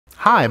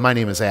Hi, my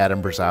name is Adam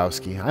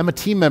Brzezowski. I'm a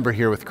team member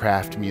here with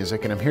Kraft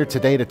Music, and I'm here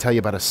today to tell you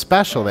about a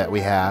special that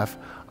we have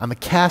on the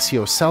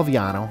Casio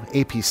Celviano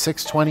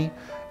AP-620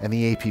 and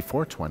the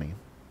AP-420.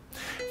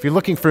 If you're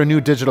looking for a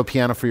new digital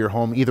piano for your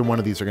home, either one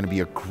of these are going to be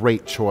a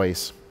great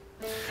choice.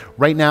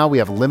 Right now, we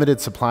have limited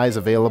supplies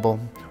available.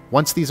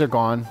 Once these are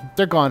gone,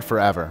 they're gone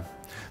forever.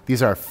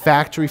 These are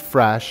factory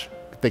fresh.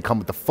 They come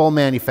with the full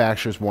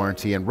manufacturer's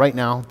warranty, and right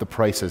now, the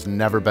price has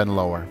never been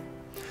lower.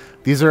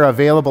 These are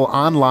available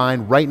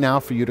online right now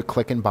for you to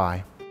click and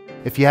buy.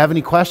 If you have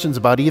any questions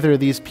about either of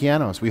these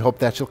pianos, we hope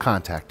that you'll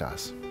contact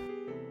us.